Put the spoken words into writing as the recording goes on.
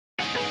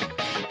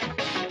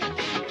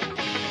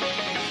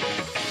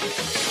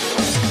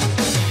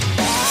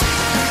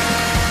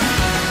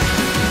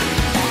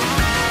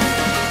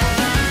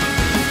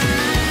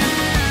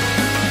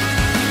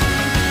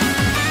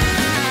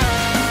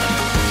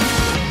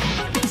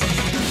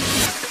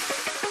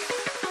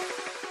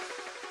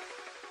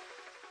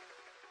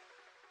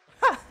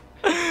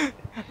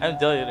I'm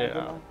telling you.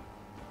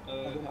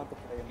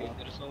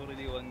 There's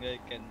already one guy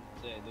can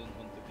say I don't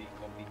want to be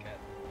copycat.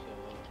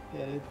 So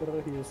Yeah,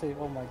 literally you say,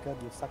 "Oh my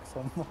god, you suck so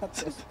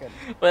much."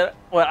 Well,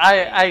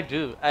 I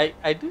do.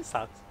 I do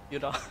suck. You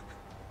know.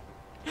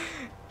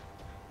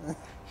 man,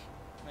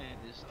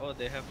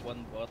 they have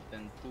one bot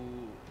and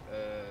two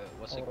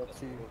what's it called?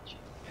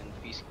 Orochi and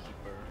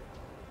Peacekeeper.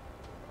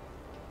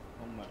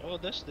 Oh my! Oh,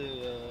 that's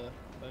the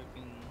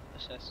fucking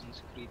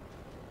Assassin's Creed.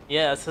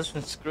 Yeah,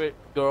 Assassin's Creed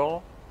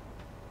girl.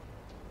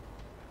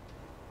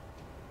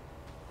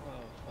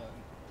 Oh, fun.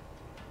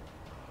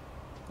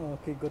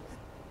 Okay, good.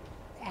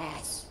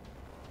 Yes.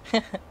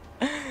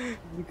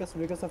 because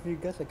of you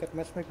guys, I got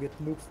matchmake with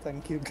noobs.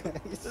 Thank you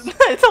guys.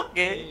 It's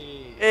okay.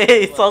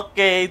 Hey, it's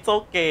okay. It's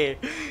okay.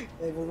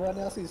 Everyone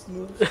else is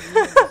noobs.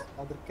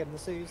 Other can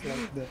say is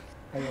like the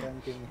high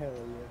ranking. Hell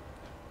yeah.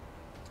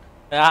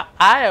 Yeah,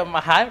 I am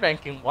a high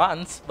ranking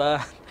once,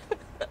 but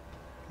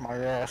My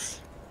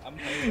ass. I'm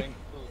high rank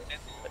too. That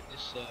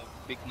is a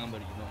big number,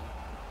 you know.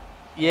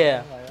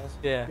 yeah, My ass.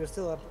 yeah. You're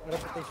still a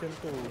reputation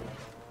too.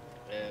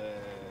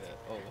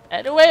 Oh.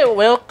 Anyway,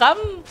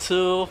 welcome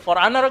to For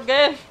Honor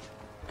again.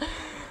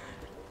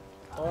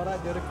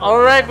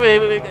 Alright,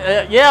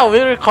 yeah,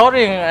 we're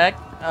recording. Can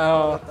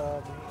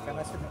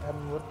I say the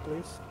N-word,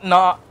 please?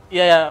 No,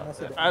 yeah,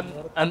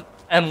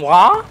 and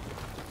what?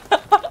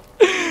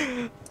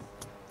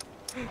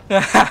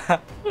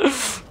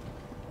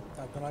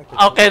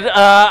 Okay,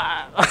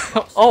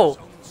 oh,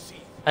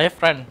 I have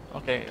friend.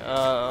 Okay,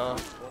 oh,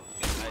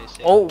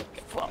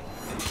 fuck.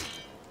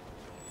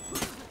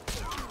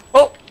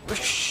 Oh,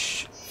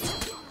 shh.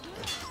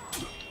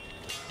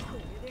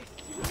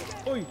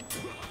 Oi.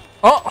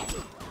 Oh,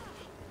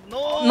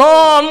 no,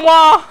 no,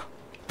 moi.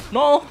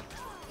 No.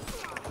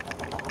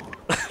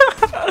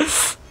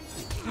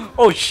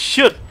 Oh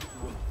shit.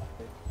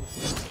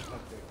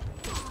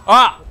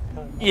 Ah,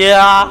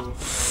 yeah.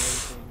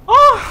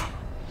 Ah.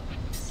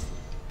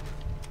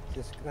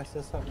 Just crash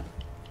this up.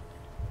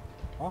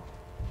 Huh? Oh,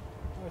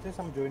 is there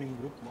some joining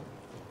group, no?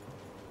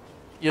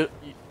 You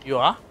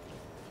are?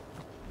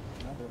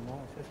 I don't know.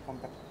 It says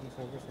contacting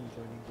servers and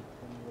joining group.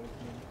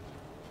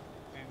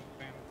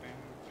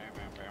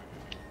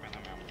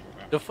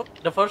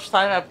 The first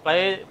time I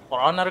played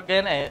For Honor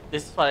again,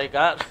 this is what I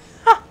got.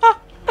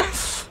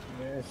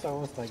 Yeah, it's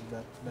almost like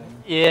that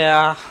then.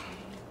 Yeah.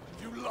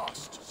 You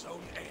lost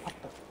Zone A.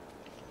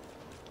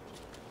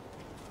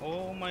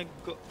 Oh my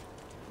god.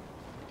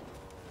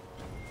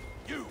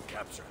 You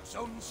captured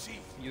Zone C.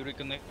 You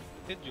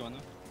reconnected,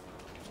 Joanna?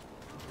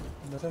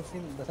 Doesn't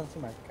seem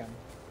I can.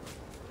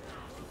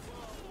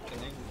 Can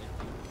I?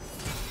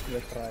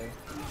 Let's try.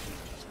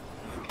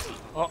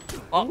 Oh.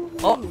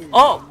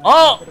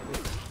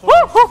 Woo!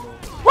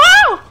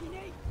 Wow!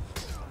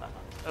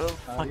 Oh,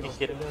 fucking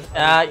kidding.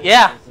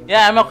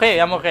 Yeah, I'm okay.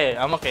 I'm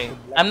not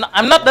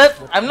dead.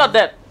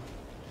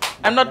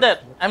 I'm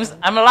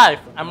alive.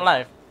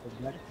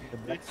 The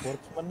black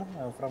swordsman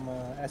from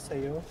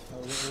SAO.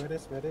 Where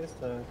is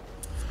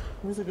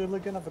who's the girl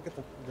again? I forget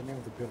the name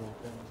of the girl.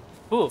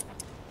 Who?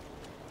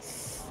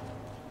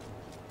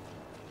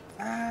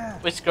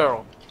 Which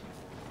girl?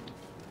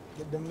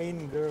 The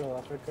main girl.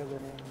 I forget the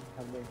name.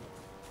 Her name.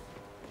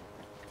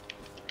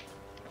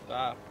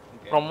 Ah,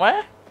 okay. From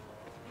where?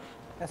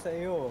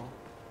 SAO.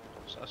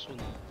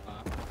 Sasuna.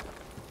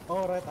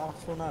 Oh right,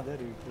 Asuna. There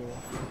you go.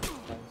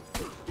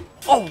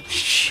 Oh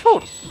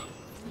shoot!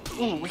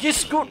 Oh,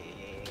 he's good.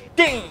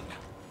 Dang!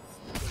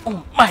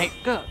 Oh my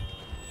god!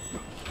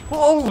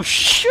 Oh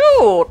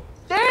shoot!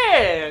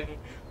 Dang,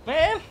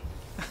 man!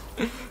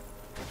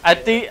 I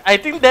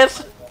think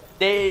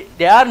they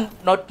are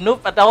not noob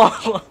at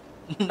all.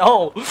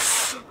 No.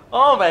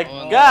 Oh my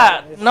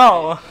god!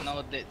 No.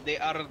 No, they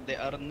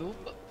are noob,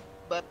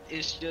 but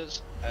it's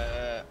just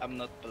I'm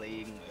not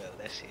playing well.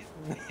 That's it.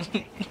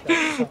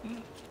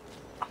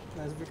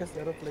 That's because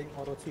they're playing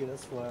Orochi.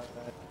 That's why.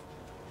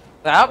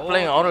 I'm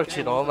playing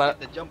Orochi, no, but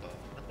the jump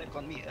attack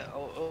on me.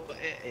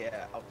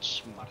 Yeah,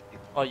 outsmarted.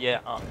 oh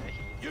yeah.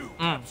 You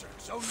captured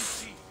Zone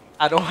C.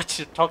 I don't want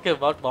you talking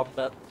about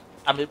Bomber.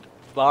 I mean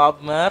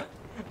Bomber.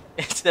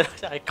 Instead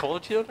of I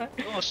called you, right?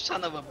 Oh,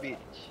 son of a bitch!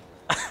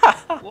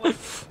 What?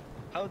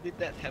 How did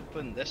that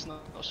happen? That's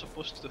not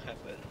supposed to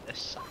happen. That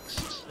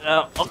sucks.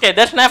 Okay,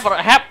 that's never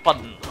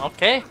happened.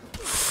 Okay.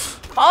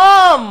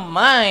 Oh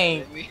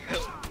my! Let me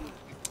help.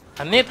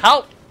 I need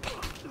help.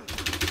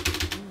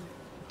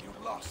 You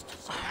lost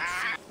Zone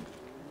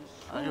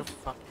Are you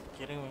fucking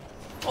kidding me?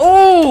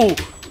 Oh!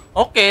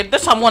 Okay,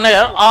 there's someone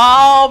here.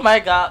 Oh my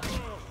god.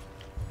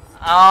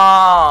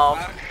 Oh.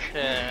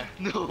 Okay.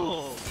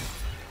 No.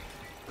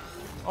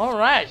 All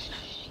right.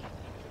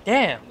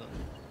 Damn.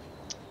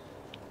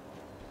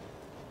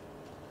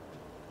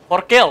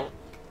 4 kill.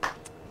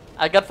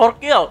 I got 4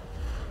 kill.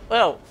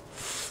 Well.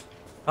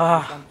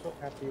 I'm so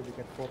happy we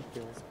get 4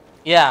 kills.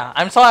 Yeah,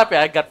 I'm so happy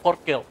I got 4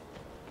 kill.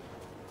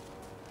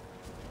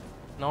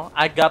 No,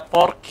 I got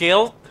 4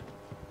 killed.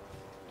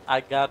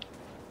 I got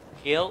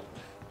killed.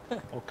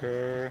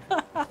 Okay.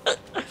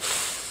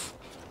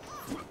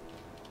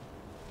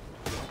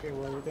 Okay,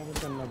 well, you can do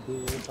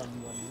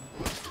someone.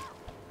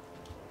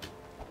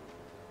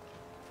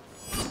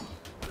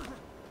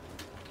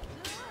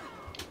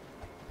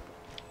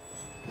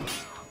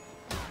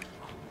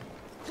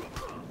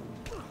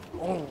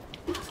 Oh,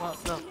 what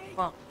the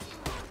fuck?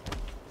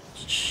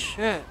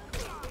 Shit.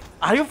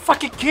 Are you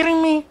fucking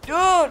kidding me?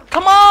 Dude,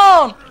 come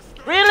on!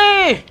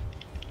 Really?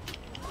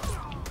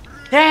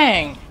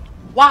 Dang.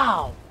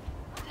 Wow.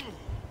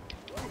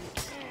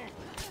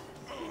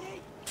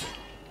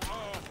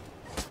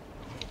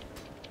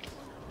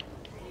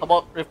 How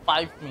about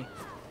revive me?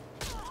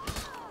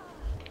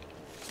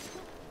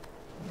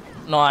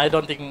 No, I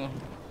don't think...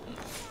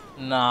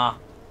 Nah.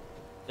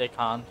 They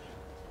can't.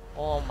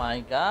 Oh my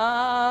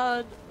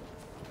god.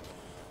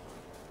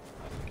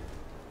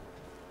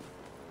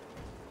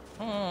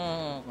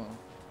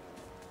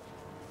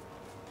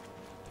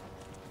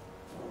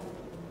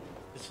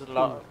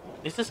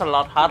 This is a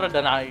lot harder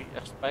than I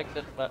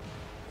expected, but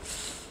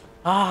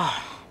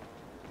are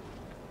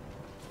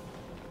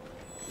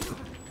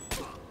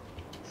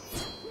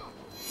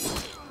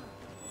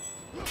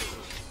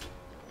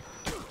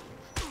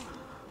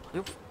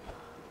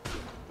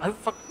you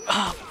fuck?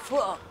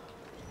 Fuck.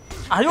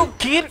 Are you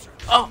kidding?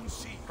 Oh,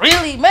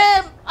 really,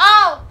 man?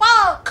 Oh,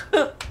 fuck!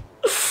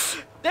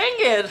 Dang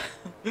it!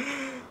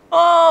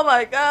 Oh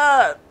my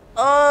god!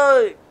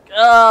 Oh,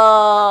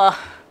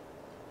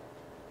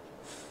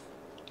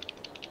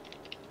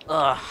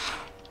 Am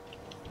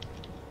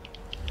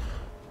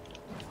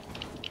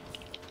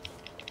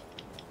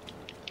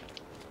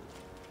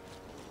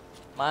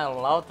I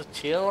allowed to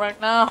chill right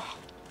now?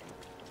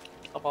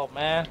 Come on,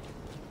 man.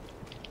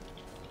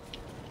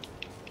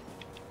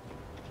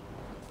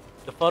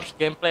 The first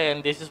gameplay,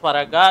 and this is what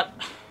I got.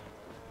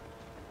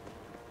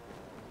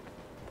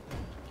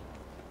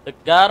 The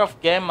god of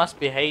game must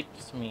be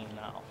hates me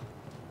now.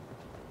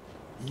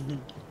 You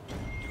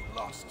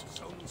lost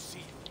Zone C.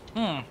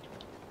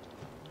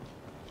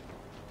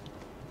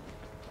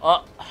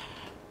 Oh,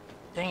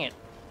 dang it.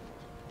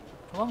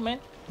 Come on, man.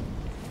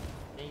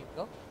 There you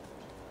go.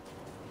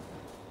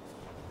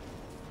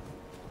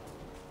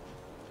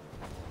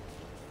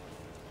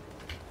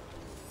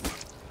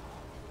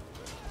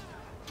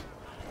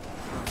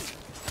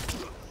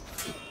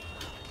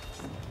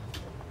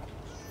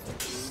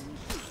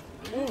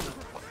 Ooh.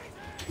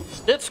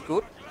 That's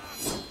good.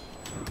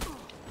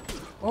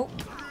 Oh.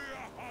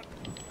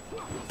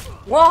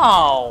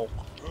 Wow.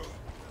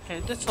 Okay,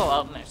 that's so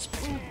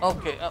unexpected.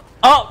 Okay.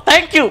 Oh,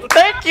 thank you,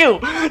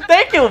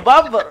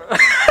 Bumper.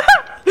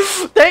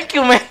 Thank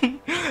you, man.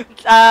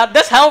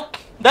 That's help.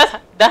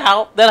 That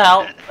help.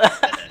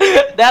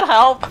 That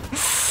help.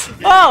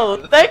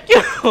 Oh, thank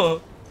you.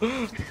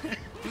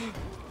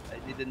 I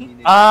didn't mean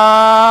it.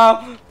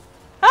 Help.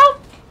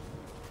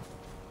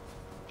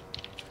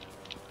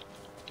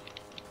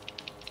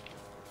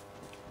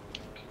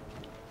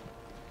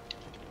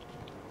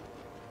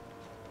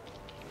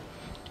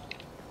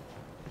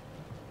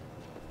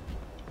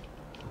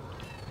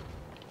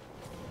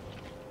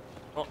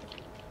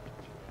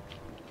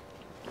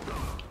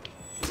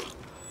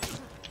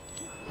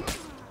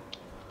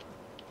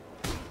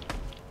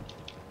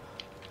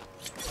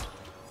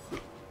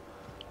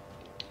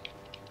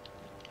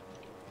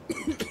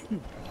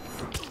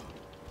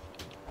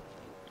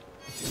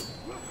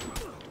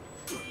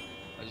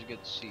 As you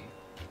get to see.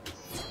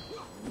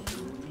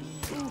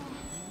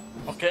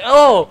 Okay.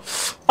 Oh,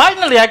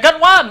 finally I got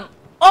one.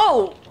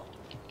 Oh,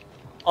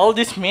 all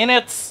these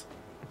minutes.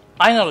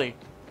 Finally.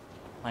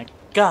 My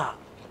God.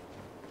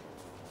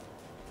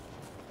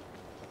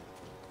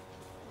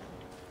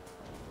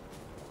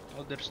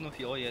 Oh, there's no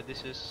fee. Oh yeah,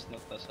 this is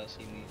not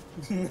Assassini.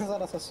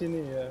 Nasa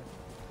Assassini, yeah.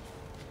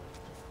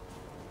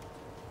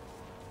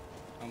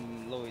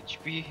 I'm low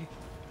HP.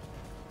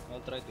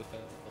 I'll try to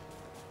help.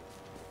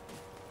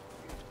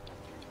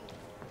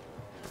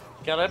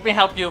 Okay, let me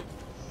help you.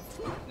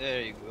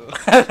 There you go.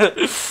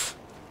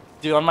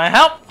 Do you want my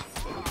help?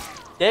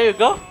 There you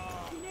go.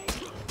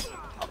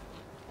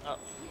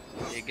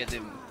 You get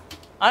him.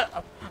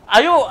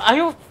 Are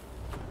you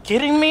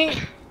kidding me,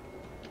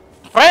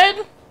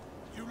 friend?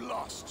 You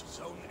lost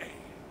Zone A.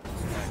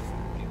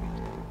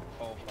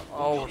 Oh fuck.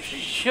 Oh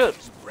shit.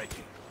 It's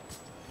breaking.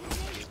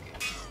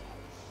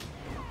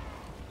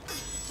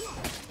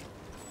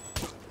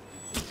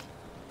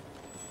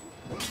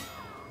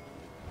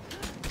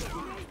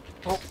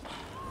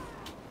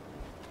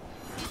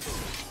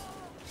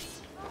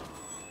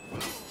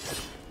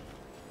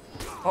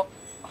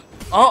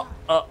 Oh.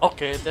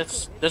 Okay,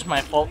 that's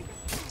my fault.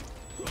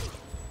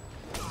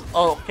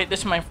 Oh, okay,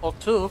 that's my fault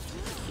too.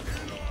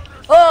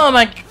 Oh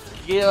my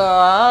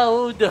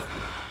god.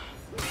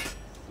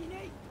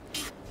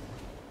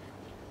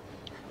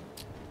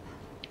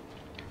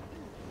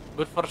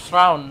 Good first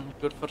round.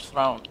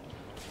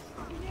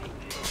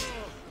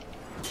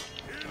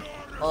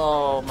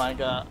 Oh my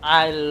god,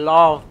 I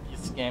love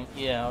this game.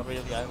 Yeah,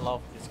 really, I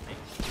love this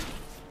game.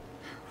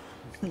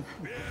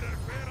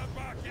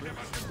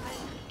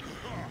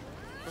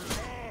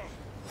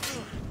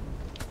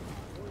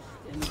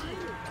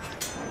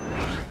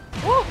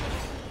 Woo!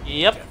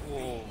 Yep.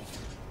 Oh.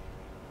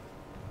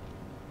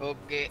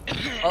 Okay.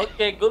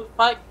 Okay, good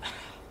fight.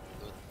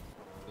 Good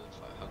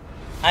fight.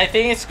 I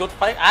think it's good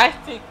fight. I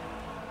think.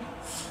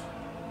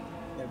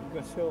 Yeah,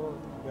 because you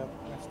got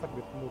stuck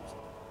with moves.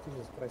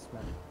 Jesus Christ,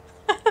 man.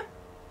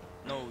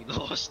 No, we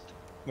lost.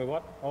 Wait,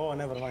 what? Oh,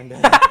 never mind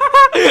then.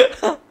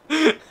 I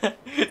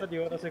thought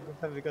you wanna say good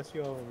fight because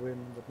you win,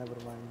 but never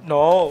mind.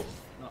 No.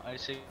 No, I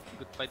say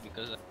good fight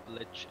because I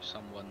ledge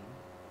someone.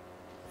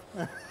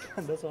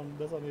 That's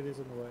only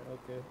reason why.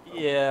 Okay.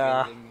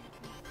 Yeah. Killing me.